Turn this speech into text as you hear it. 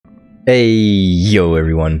Hey, yo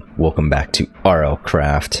everyone, welcome back to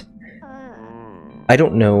RLCraft. I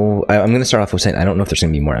don't know, I'm going to start off with saying I don't know if there's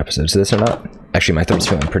going to be more episodes of this or not. Actually, my throat's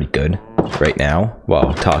feeling pretty good right now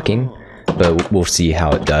while talking, but we'll see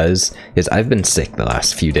how it does, because I've been sick the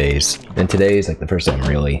last few days, and today is like the first day I'm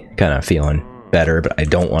really kind of feeling better, but I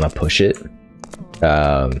don't want to push it,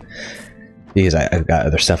 because I've got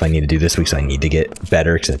other stuff I need to do this week, so I need to get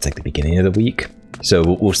better, because it's like the beginning of the week.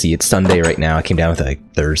 So we'll see. It's Sunday right now. I came down with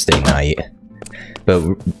like Thursday night, but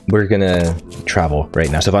we're gonna travel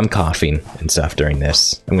right now. So if I'm coughing and stuff during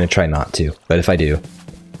this, I'm gonna try not to. But if I do,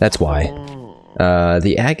 that's why.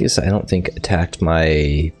 The Agus, I don't think, attacked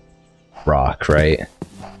my rock, right?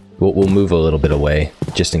 We'll move a little bit away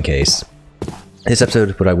just in case. This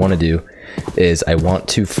episode, what I want to do is I want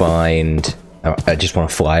to find. I just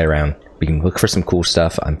want to fly around. We can look for some cool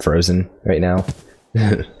stuff. I'm frozen right now.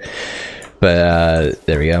 But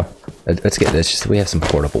there we go. Let's get this. Just so we have some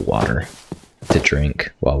portable water to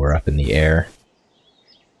drink while we're up in the air.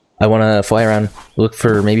 I want to fly around, look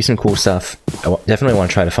for maybe some cool stuff. I definitely want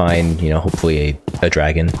to try to find, you know, hopefully a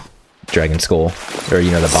dragon skull, or, you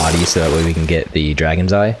know, the body, so that way we can get the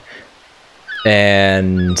dragon's eye.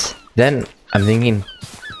 And then I'm thinking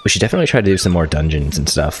we should definitely try to do some more dungeons and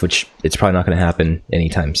stuff, which it's probably not going to happen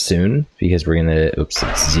anytime soon, because we're going to, oops,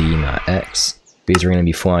 it's Z, not X. Because we're going to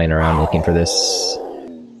be flying around looking for this.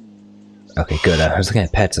 Okay, good. I was looking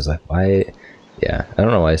at pets. I was like, why? Yeah, I don't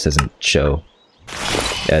know why this doesn't show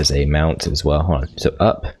as a mount as well. Hold on. So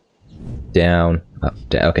up, down, up,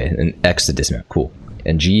 down. Okay, and X to dismount. Cool.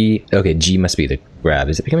 And G. Okay, G must be the grab.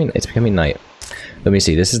 Is it becoming? It's becoming night. Let me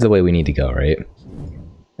see. This is the way we need to go, right?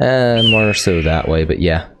 And more so that way. But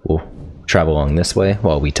yeah, we'll travel along this way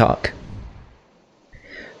while we talk.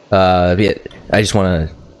 Yeah, I just want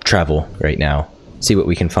to travel right now, see what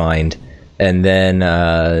we can find, and then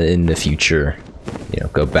in the future, you know,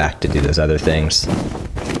 go back to do those other things.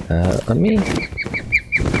 Let me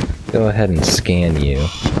go ahead and scan you.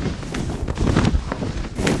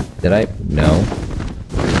 Did I? No.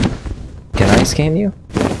 Can I scan you?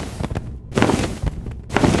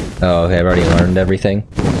 Oh, okay, I've already learned everything.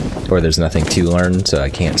 Or there's nothing to learn, so I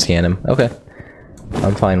can't scan him. Okay.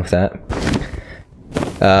 I'm fine with that.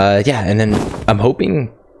 Yeah, and then I'm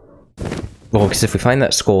hoping. Well, because if we find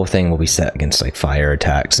that skull thing, we'll be set against like fire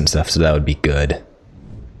attacks and stuff, so that would be good.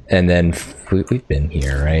 And then we've been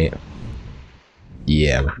here, right?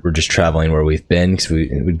 Yeah, we're just traveling where we've been, because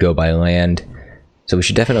we would go by land. So we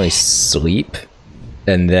should definitely sleep,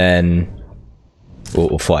 and then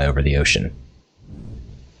we'll fly over the ocean.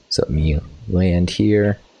 So let me land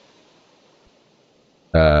here.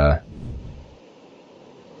 Why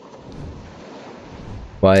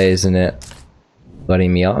isn't it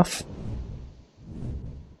letting me off?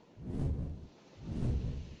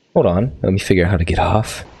 Hold on, let me figure out how to get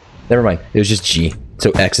off. Never mind, it was just G.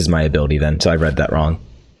 So X is my ability then, so I read that wrong.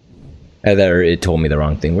 Either it told me the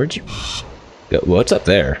wrong thing. Where'd you go? What's up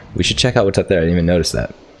there? We should check out what's up there, I didn't even notice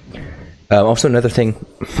that. Also another thing,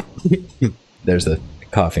 there's the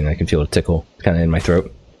coughing, I can feel a tickle kind of in my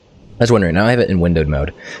throat. I was wondering, now I have it in windowed mode,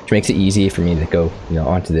 which makes it easy for me to go, you know,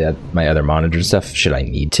 onto my other monitor and stuff, should I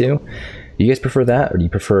need to. Do you guys prefer that, or do you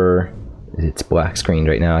prefer, it's black screen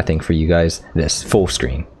right now, I think, for you guys, this, full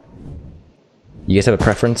screen? You guys have a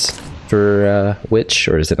preference for which,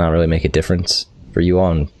 or does it not really make a difference for you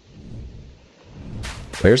all?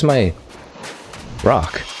 Where's my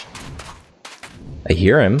rock? I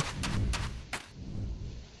hear him.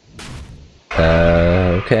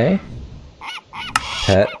 Okay.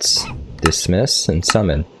 Pets, dismiss, and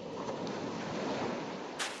summon.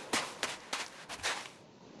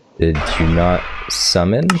 Did you not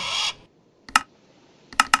summon?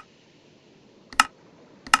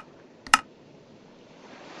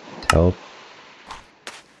 Help.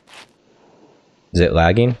 Is it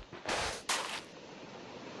lagging?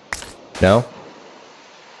 No?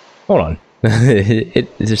 Hold on.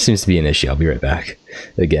 There seems to be an issue. I'll be right back.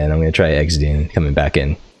 Again, I'm going to try exiting and coming back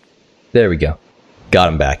in. There we go. Got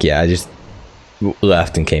him back. Yeah, I just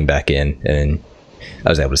left and came back in, and I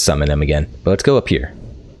was able to summon him again. But let's go up here.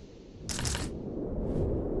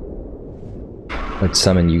 Let's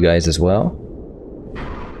summon you guys as well.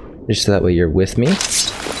 Just so that way you're with me.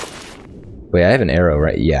 Wait, I have an arrow,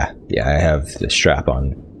 right? Yeah, I have the strap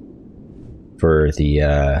on for the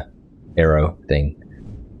arrow thing.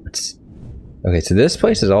 Okay, so this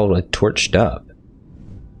place is all like torched up.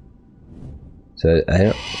 So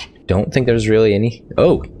I don't think there's really any.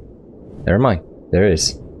 Oh, never mind. There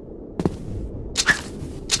is.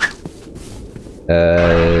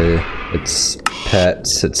 It's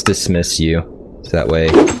pets. Let's dismiss you, so that way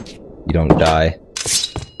you don't die.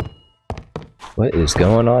 What is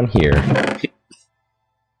going on here? I feel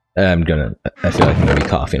like I'm gonna be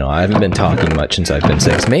coughing. I haven't been talking much since I've been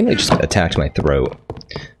sick. It's mainly just attacked my throat,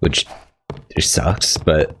 which just sucks,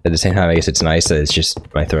 but at the same time, I guess it's nice that it's just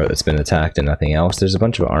my throat that's been attacked and nothing else. There's a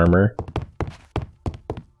bunch of armor.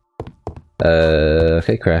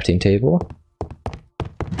 Okay, crafting table.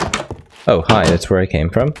 Oh, hi, that's where I came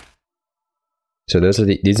from. So these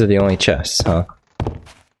are the only chests, huh?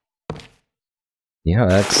 Yeah,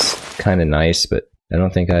 that's kind of nice, but I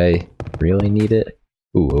don't think I really need it.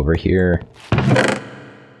 Ooh, over here.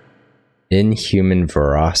 Inhuman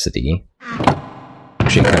Veracity.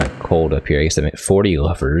 Actually kind of cold up here. I guess I meant 40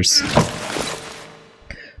 lovers.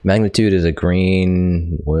 Magnitude is a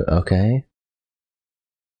green... okay.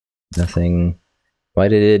 Nothing. Why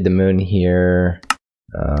did the moon here?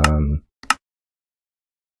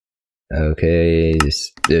 Okay,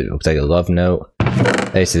 it looks like a love note.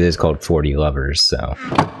 I guess it is called 40 lovers, so...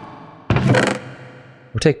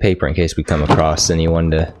 We'll take paper in case we come across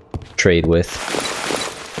anyone to trade with.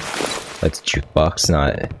 That's jukebox,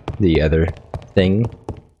 not the other thing.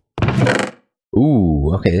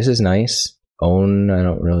 Ooh, okay, this is nice. Own, I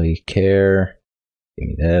don't really care. Give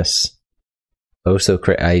me this. Oh, so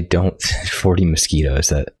I don't... 40 mosquitoes,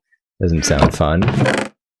 that doesn't sound fun.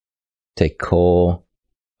 Take coal.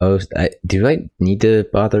 Oh, do I need to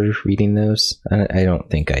bother reading those? I don't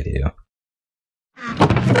think I do.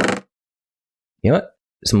 You know what?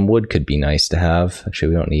 Some wood could be nice to have. Actually,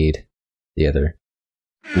 we don't need the other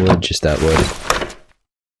wood, just that wood.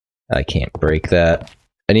 I can't break that.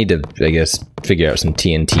 I need to, I guess, figure out some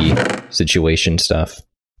TNT situation stuff.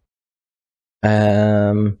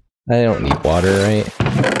 I don't need water, right?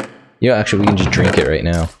 You know, actually, we can just drink it right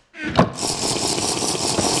now.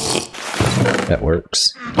 That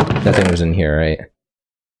works. Nothing was in here, right?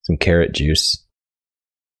 Some carrot juice.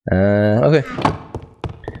 Okay.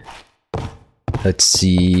 Let's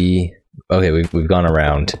see. Okay, we've gone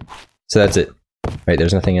around. So that's it. Right,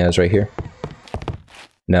 there's nothing else right here?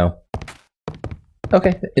 No.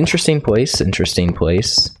 Okay, interesting place, interesting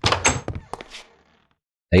place.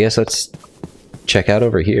 I guess let's check out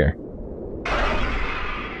over here.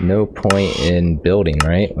 No point in building,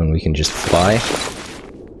 right? When we can just fly.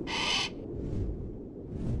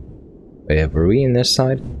 Wait, were we in this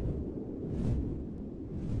side?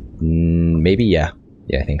 Maybe, yeah.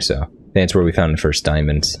 Yeah, I think so. I think that's where we found the first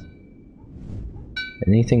diamonds.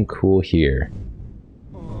 Anything cool here?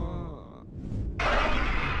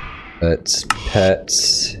 Let's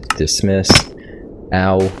pets, dismiss.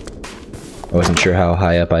 Ow. I wasn't sure how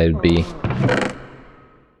high up I would be.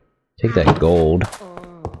 Take that gold.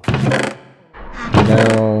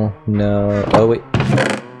 No, no. Oh, wait.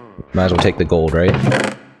 Might as well take the gold, right?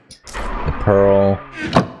 The pearl.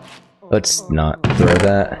 Let's not throw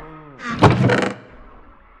that.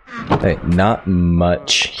 Hey, not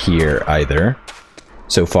much here either.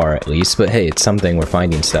 So far, at least. But hey, it's something. We're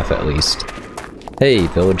finding stuff at least. Hey,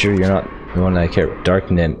 villager, you're not the one that I care about. Dark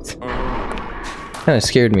Nymph. Kinda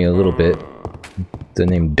scared me a little bit. The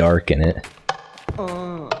name Dark in it.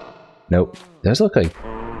 Nope. Those look like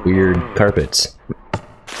weird carpets.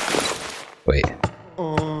 Wait.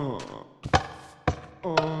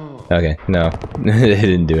 Okay, no. They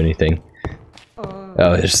didn't do anything.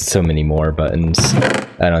 Oh, there's so many more buttons.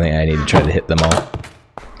 I don't think I need to try to hit them all.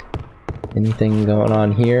 Anything going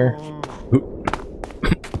on here?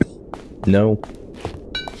 No.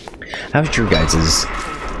 How's your guys's,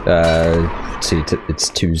 let's see, it's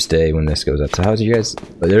Tuesday when this goes up, so how's you guys,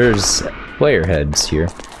 there's player heads here.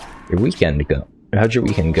 Your weekend go, how'd your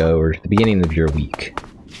weekend go, or the beginning of your week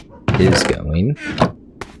is going?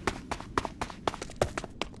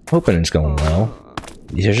 Hoping it's going well.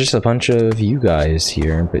 There's just a bunch of you guys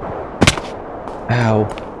here, but... Ow.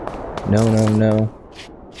 No, no, no.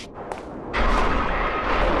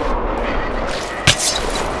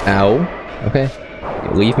 Ow. Okay.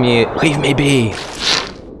 Leave me be!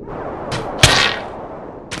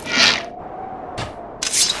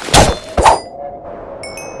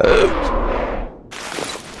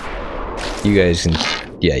 You guys can...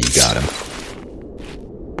 Yeah, you got him.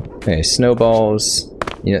 Okay, snowballs.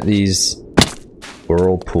 You know, these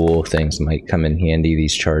whirlpool things might come in handy,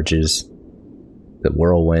 these charges. The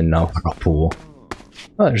whirlwind, not whirlpool.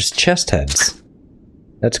 Oh, there's chest heads.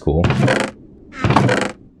 That's cool.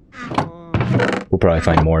 We'll probably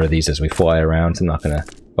find more of these as we fly around, so I'm not gonna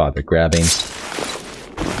bother grabbing.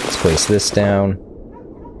 Let's place this down.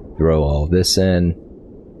 Throw all this in.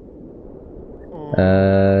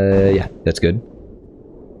 Yeah, that's good.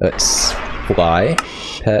 Let's fly.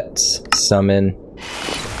 Pets. Summon.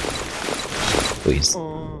 Please,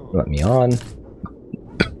 let me on.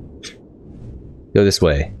 Go this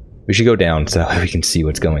way. We should go down so we can see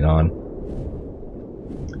what's going on.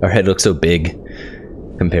 Our head looks so big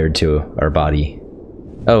compared to our body.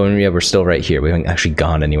 Oh, and yeah, we're still right here. We haven't actually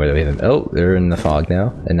gone anywhere that we haven't. Oh, they're in the fog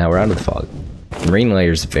now, and now we're out of the fog. The rain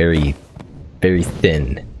layer's very, very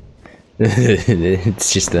thin.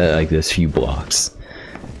 It's just like those few blocks.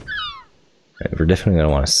 Right, we're definitely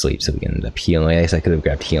gonna want to sleep so we can end up healing. I guess I could have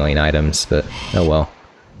grabbed healing items, but oh well.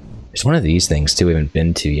 There's one of these things too we haven't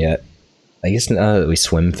been to yet. I guess now that we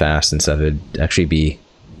swim fast and stuff, it'd actually be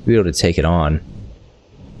able to take it on.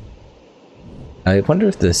 I wonder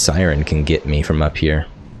if the siren can get me from up here.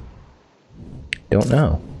 Don't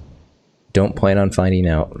know. Don't plan on finding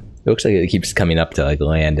out. It looks like it keeps coming up to like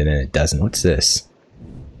land and then it doesn't. What's this?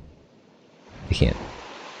 I can't.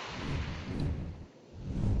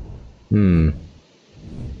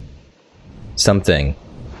 Something.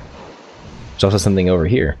 There's also something over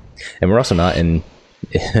here. And we're also not in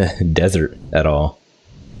desert at all.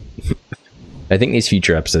 I think these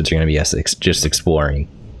future episodes are going to be us just exploring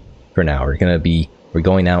for now. We're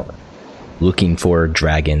going out looking for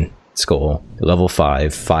dragon skull, level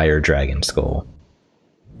 5 fire dragon skull.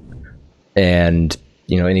 And,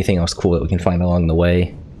 you know, anything else cool that we can find along the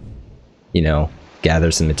way. You know,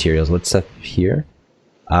 gather some materials. What's up here?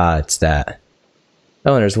 Ah, it's that.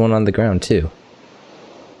 Oh, and there's one on the ground too.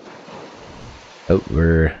 Oh,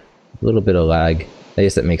 we're a little bit of lag. I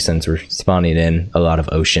guess that makes sense. We're spawning in a lot of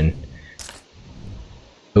ocean.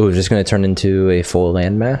 Oh, is this going to turn into a full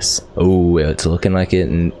landmass? Oh, it's looking like it.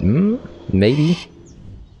 Maybe.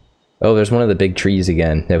 Oh, there's one of the big trees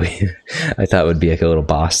again that I thought would be like a little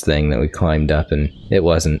boss thing that we climbed up, and it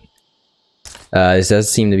wasn't. This does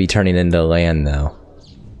seem to be turning into land, though.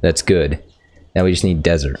 That's good. Now we just need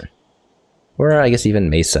desert. Or I guess even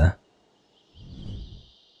mesa.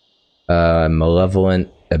 Malevolent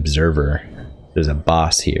observer. There's a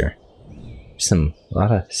boss here. There's a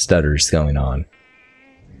lot of stutters going on.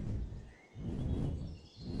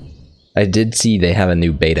 I did see they have a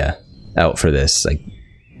new beta out for this. Like,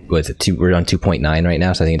 what's it? We're on 2.9 right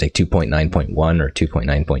now, so I think it's like 2.9.1 or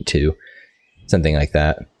 2.9.2, something like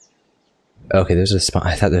that. Okay, there's a spot.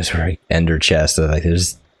 I thought those were like ender chests. So like,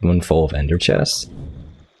 there's one full of ender chests.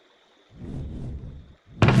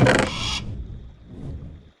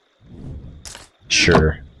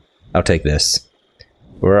 Sure, I'll take this.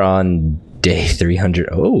 We're on day 300.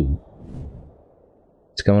 Oh,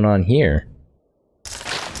 what's going on here?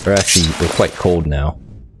 We're quite cold now.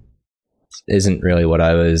 This isn't really what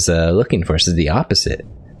I was looking for. This is the opposite,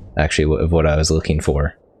 actually, of what I was looking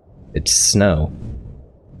for. It's snow.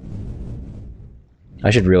 I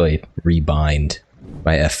should really rebind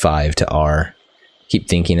my F5 to R. Keep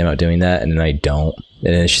thinking about doing that, and then I don't.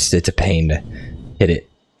 And it's a pain to hit it,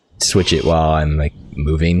 switch it while I'm like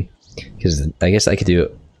moving. Because I guess I could do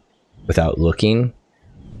it without looking.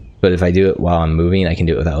 But if I do it while I'm moving, I can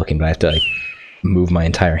do it without looking. But I have to like move my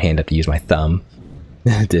entire hand up to use my thumb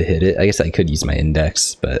to hit it. I guess I could use my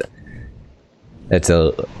index, but that's I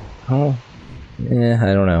don't know. I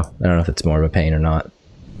don't know if it's more of a pain or not.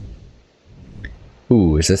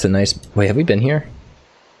 Ooh, is this a nice... Wait, have we been here?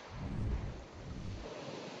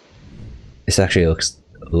 This actually looks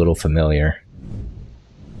a little familiar.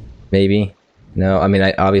 Maybe? No, I mean,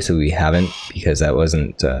 obviously we haven't, because that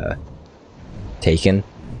wasn't taken.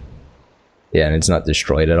 Yeah, and it's not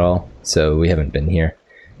destroyed at all, so we haven't been here.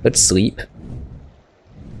 Let's sleep.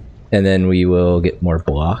 And then we will get more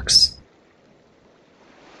blocks.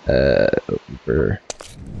 Let's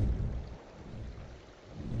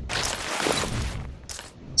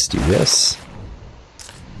do this.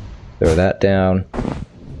 Throw that down.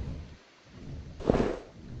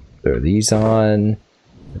 Throw these on.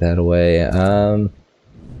 Put that away.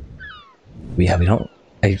 We don't...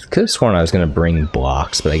 I could have sworn I was going to bring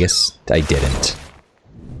blocks, but I guess I didn't.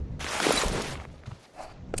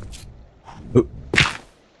 Ooh.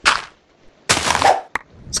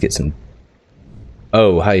 Let's get some...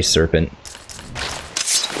 Oh, hi, serpent.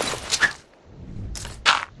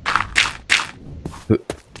 Ooh.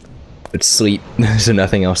 Let's sleep, so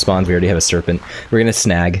nothing else spawns. We already have a serpent. We're going to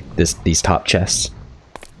snag these top chests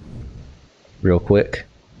real quick.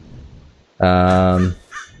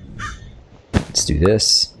 Let's do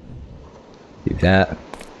this. Do that.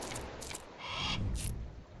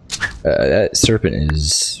 That serpent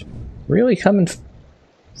is really coming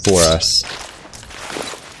for us.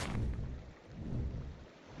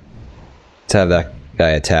 Let's have that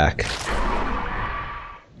guy attack.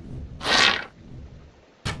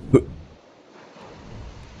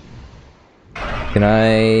 Can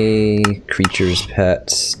I... Creatures,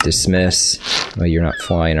 pets, dismiss. Oh, you're not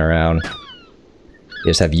flying around.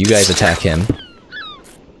 Just have you guys attack him.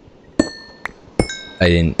 I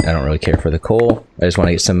don't really care for the coal. I just want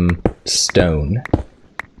to get some stone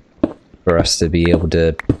for us to be able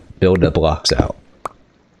to build the blocks out.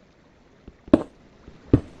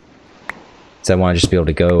 So I want to just be able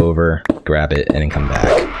to go over, grab it, and then come back.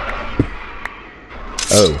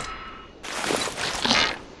 Oh.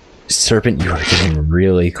 Serpent, you are getting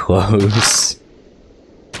really close.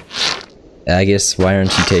 I guess, why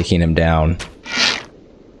aren't you taking him down?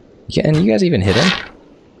 Can you guys even hit him?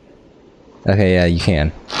 Okay, yeah, you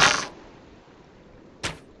can.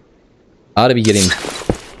 I ought to be getting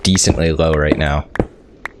decently low right now.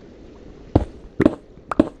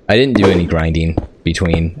 I didn't do any grinding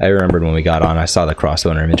between. I remembered when we got on, I saw the crossbow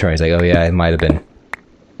in our inventory. I was like, oh yeah, I might have been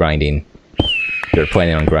grinding. They were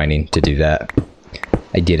planning on grinding to do that.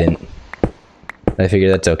 I didn't. I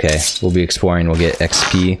figured that's okay. We'll be exploring, we'll get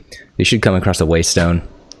XP. We should come across a waystone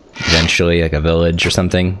eventually, like a village or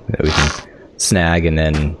something that we can snag and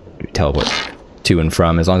then teleport to and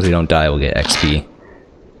from. As long as we don't die, we'll get XP.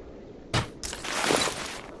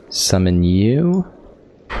 Summon you.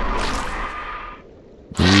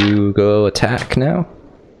 You go attack now.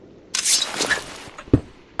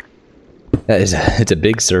 It's a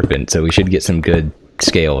big serpent, so we should get some good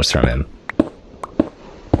scales from him.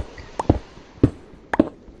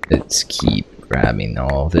 Let's keep grabbing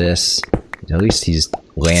all this. At least he's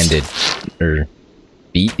landed, or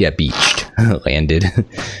beached. Landed.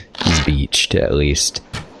 He's beached, at least.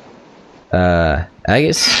 I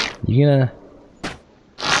guess you gonna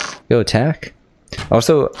go attack?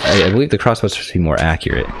 Also, I believe the crossbow's supposed to be more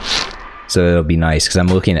accurate. So it'll be nice, because I'm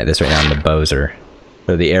looking at this right now and the bows are...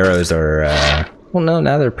 So the arrows are, well no,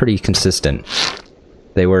 now they're pretty consistent.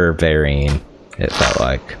 They were varying, it felt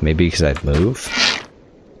like. Maybe because I'd move?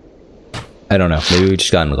 I don't know, maybe we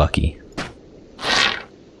just got unlucky.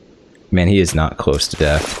 Man, he is not close to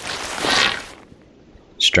death.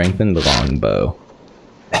 Strengthen the longbow.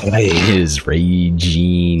 He is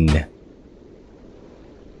raging.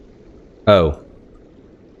 Oh.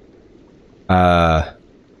 I'm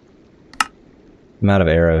out of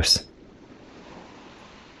arrows.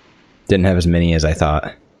 Didn't have as many as I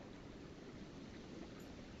thought.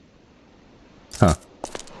 Huh.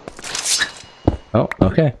 Oh,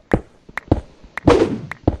 okay.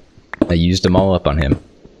 I used them all up on him.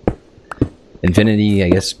 Infinity, I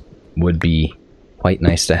guess, would be quite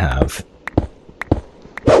nice to have.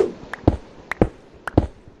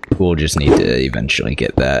 We'll just need to eventually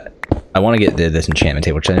get that. I want to get this enchantment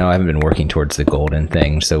table, which I know I haven't been working towards the golden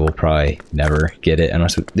thing, so we'll probably never get it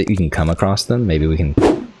unless we can come across them. Maybe we can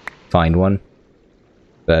find one.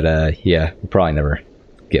 But yeah, we'll probably never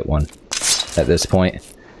get one at this point.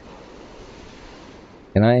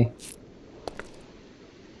 Can I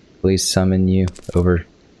please summon you over?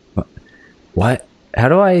 What? How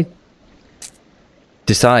do I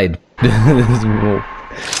decide?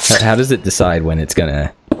 How does it decide when it's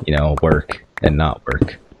gonna, you know, work and not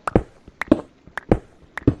work?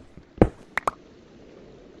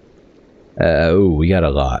 Oh, we got a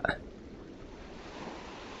lot.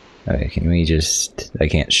 Okay, can we just... I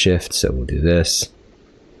can't shift, so we'll do this.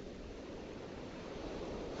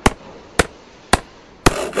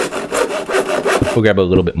 We'll grab a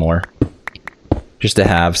little bit more. Just to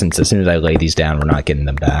have, since as soon as I lay these down, we're not getting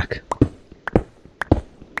them back.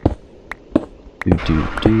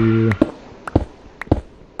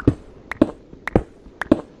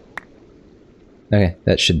 Okay,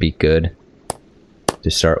 that should be good. To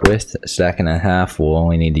start with, a stack and a half. We'll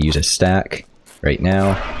only need to use a stack right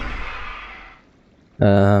now.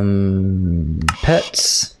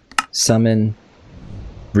 Pets, summon,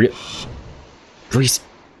 please.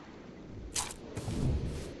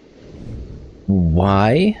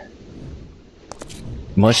 Why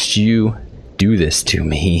must you do this to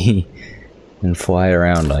me and fly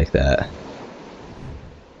around like that?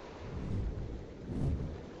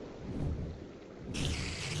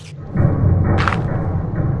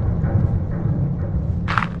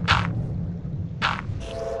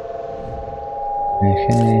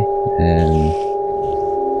 Okay, and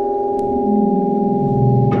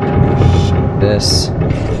this.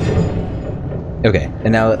 Okay,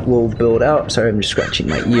 and now we'll build out. Sorry, I'm just scratching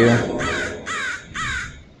my ear.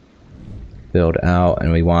 Build out,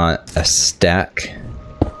 and we want a stack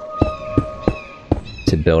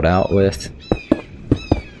to build out with.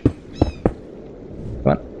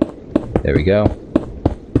 Come on. There we go.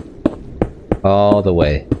 All the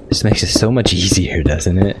way. This makes it so much easier,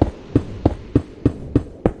 doesn't it?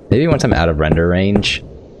 Maybe once I'm out of render range,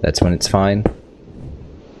 that's when it's fine.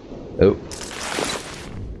 Oh.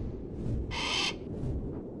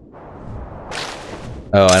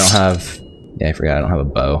 Oh, I don't have... Yeah, I forgot I don't have a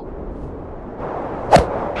bow.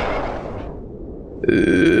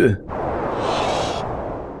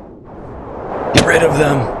 Get rid of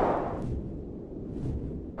them!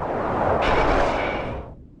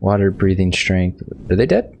 Water breathing strength. Are they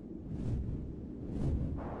dead?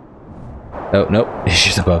 Oh, nope. It's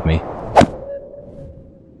just above me.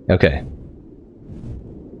 Okay.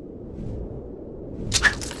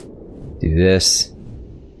 Do this.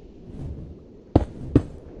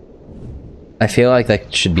 I feel like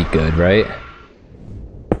that should be good, right?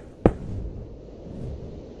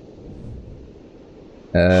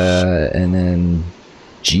 And then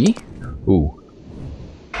G? Ooh.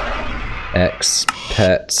 X,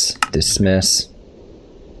 pets, dismiss.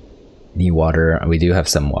 Any water? We do have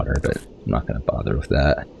some water, but I'm not gonna bother with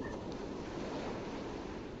that.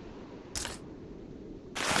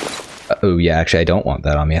 Oh yeah, actually I don't want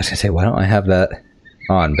that on me. I was gonna say, why don't I have that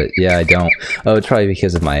on? But yeah, I don't. Oh, it's probably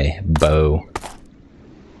because of my bow.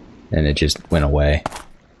 And it just went away.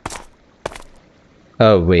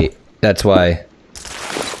 Oh wait, that's why.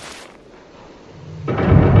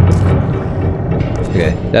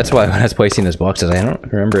 Okay, that's why when I was placing those boxes, I don't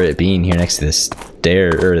remember it being here next to the stair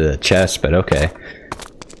or the chest, but okay.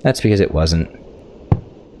 That's because it wasn't.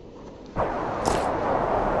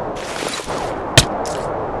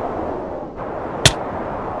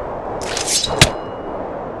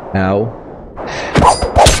 Ow.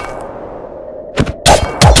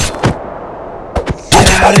 Get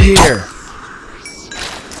out of here!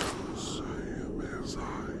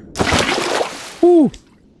 Woo!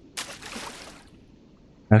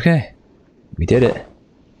 Okay, we did it.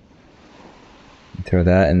 Throw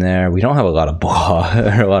that in there. We don't have a lot of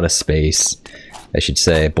a lot of space, I should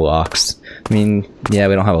say, blocks. I mean, yeah,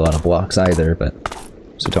 we don't have a lot of blocks either, but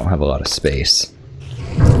so don't have a lot of space.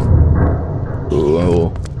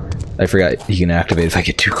 Whoa. I forgot you can activate if I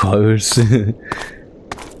get too close.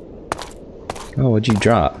 Oh, what'd you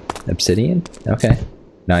drop? Obsidian? Okay.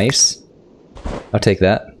 Nice. I'll take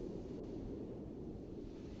that.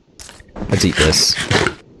 Let's eat this.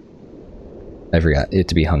 I forgot it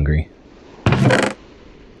to be hungry.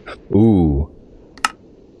 Ooh.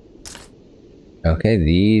 Okay,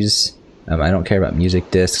 these... I don't care about music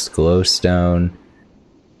discs, glowstone,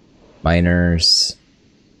 miners...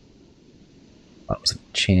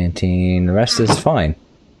 chanting, the rest is fine.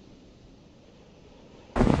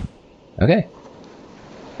 Okay.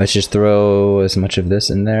 Let's just throw as much of this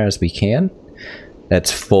in there as we can.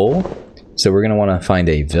 That's full. So we're going to want to find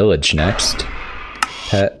a village next.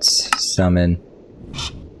 Pets, summon.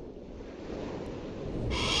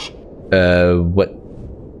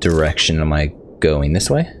 What direction am I going? This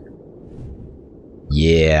way?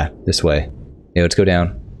 Yeah, this way. Yeah, let's go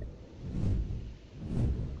down.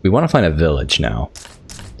 We want to find a village now.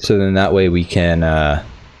 So then that way we can,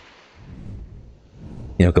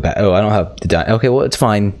 you know, go back. Oh, I don't have the okay, well, it's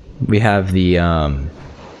fine. We have the,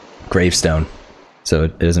 gravestone. So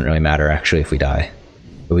it doesn't really matter, actually, if we die.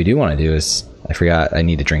 What we do want to do is... I forgot I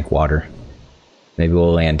need to drink water. Maybe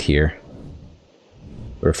we'll land here.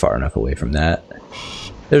 We're far enough away from that.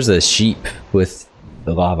 There's a sheep with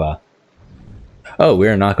the lava. Oh,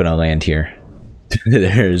 we're not going to land here.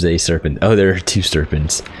 There's a serpent. Oh, there are two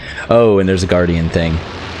serpents. Oh, and there's a guardian thing.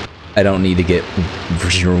 I don't need to get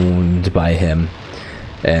ruined by him.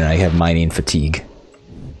 And I have mining fatigue.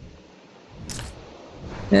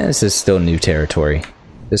 Yeah, this is still new territory.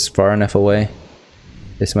 This far enough away?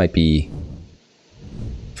 This might be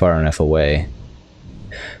far enough away.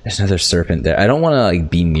 There's another serpent there. I don't want to like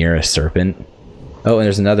be near a serpent. Oh, and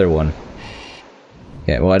there's another one.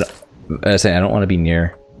 Okay, well, I don't want to be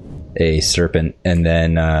near a serpent. And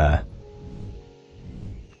then, oh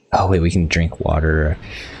wait, we can drink water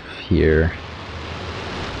here.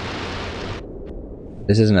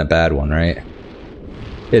 This isn't a bad one, right?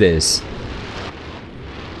 It is.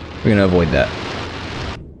 We're gonna avoid that.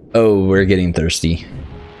 Oh, we're getting thirsty.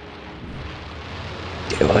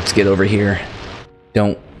 Okay, well, let's get over here.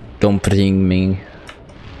 Don't bring me.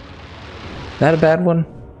 Is that a bad one?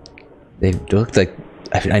 They look like...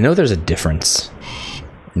 I know there's a difference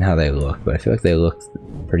in how they look, but I feel like they look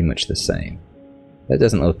pretty much the same. That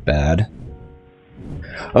doesn't look bad.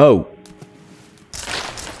 Oh!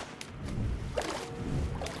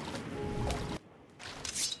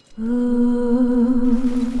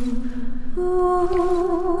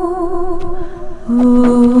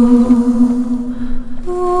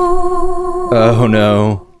 Oh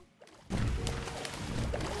no.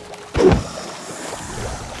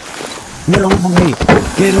 No way!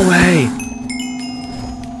 Get away!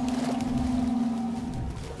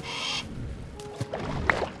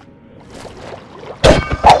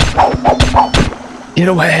 Get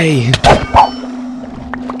away!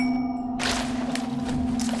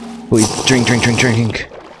 Please, drink.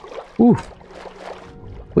 Ooh.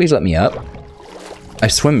 Please let me up. I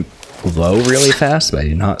swim low really fast, but I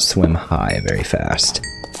do not swim high very fast.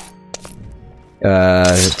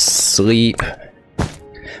 Let's sleep.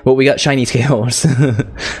 Well, we got shiny scales. I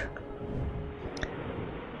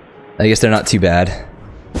guess they're not too bad.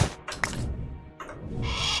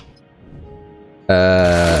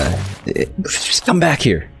 Just come back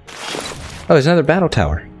here. Oh, there's another battle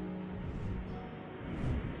tower.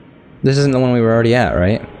 This isn't the one we were already at,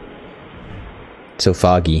 right? So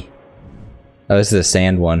foggy. Oh, this is a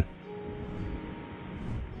sand one.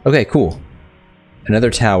 Okay, cool. Another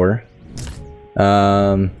tower.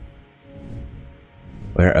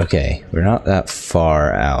 Okay, we're not that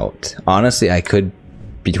far out. Honestly, I could,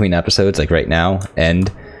 between episodes, like right now,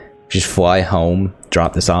 just fly home,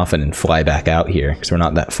 drop this off, and then fly back out here, because we're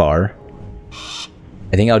not that far.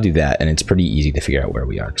 I think I'll do that, and it's pretty easy to figure out where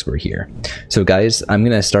we are, because we're here. So guys, I'm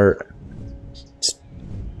going to start...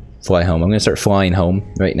 fly home. I'm going to start flying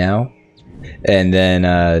home right now. And then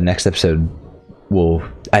next episode will...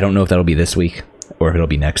 I don't know if that'll be this week, or if it'll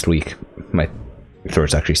be next week. My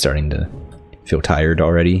throat's actually starting to feel tired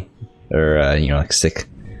already. Or, you know, like sick.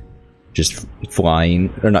 Just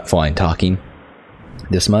flying, or not flying, talking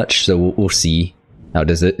this much. So we'll see how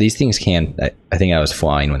does it. These things can... I think I was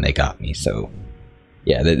flying when they got me, so...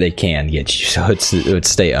 yeah, they can get you, so it would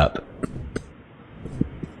stay up.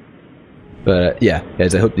 But yeah,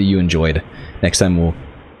 guys, I hope that you enjoyed. Next time we'll...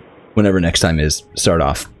 whenever next time is, start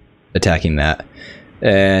off attacking that.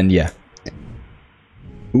 And yeah.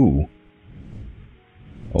 Ooh.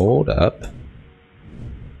 Hold up.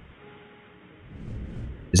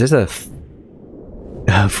 Is this a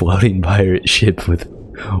floating pirate ship with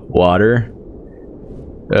water?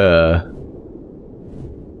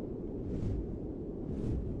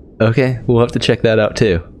 Okay, we'll have to check that out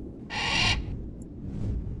too.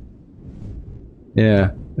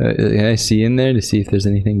 Yeah, can I see in there to see if there's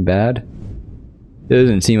anything bad? It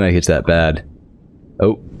doesn't seem like it's that bad.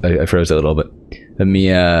 Oh, I froze a little bit. Let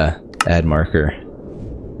me add marker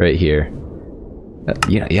right here.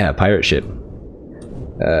 Yeah, pirate ship.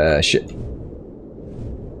 Shit.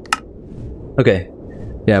 Okay.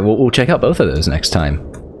 Yeah, we'll check out both of those next time.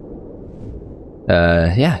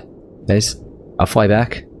 Yeah, guys, I'll fly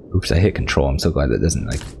back. Oops, I hit control. I'm so glad that doesn't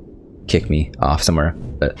like kick me off somewhere.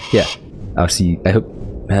 But yeah, I'll see. I hope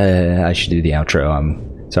I should do the outro.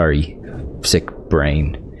 I'm sorry, sick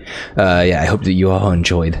brain. Yeah, I hope that you all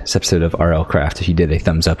enjoyed this episode of RLCraft. If you did, a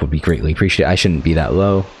thumbs up would be greatly appreciated. I shouldn't be that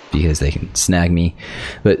low because they can snag me.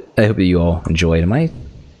 But I hope that you all enjoyed. Am I?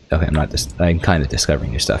 Okay, I'm not. I'm kind of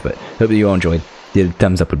discovering new stuff, but hope that you all enjoyed. The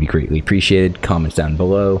thumbs up would be greatly appreciated. Comments down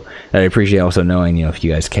below. And I appreciate also knowing, you know, if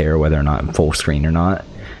you guys care whether or not I'm full screen or not.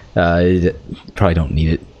 Probably don't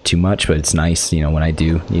need it too much, but it's nice, you know, when I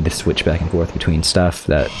do need to switch back and forth between stuff,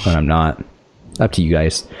 that when I'm not. Up to you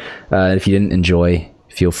guys. If you didn't enjoy,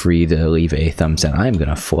 feel free to leave a thumbs down. I'm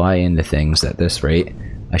gonna fly into things at this rate.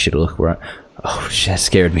 I should look where oh shit, that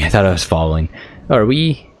scared me. I thought I was falling. Oh, are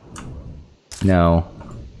we? No.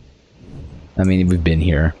 I mean, we've been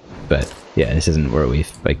here, but yeah, this isn't where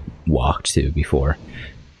we've like walked to before.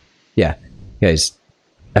 Yeah, guys,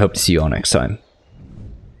 I hope to see you all next time.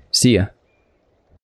 See ya.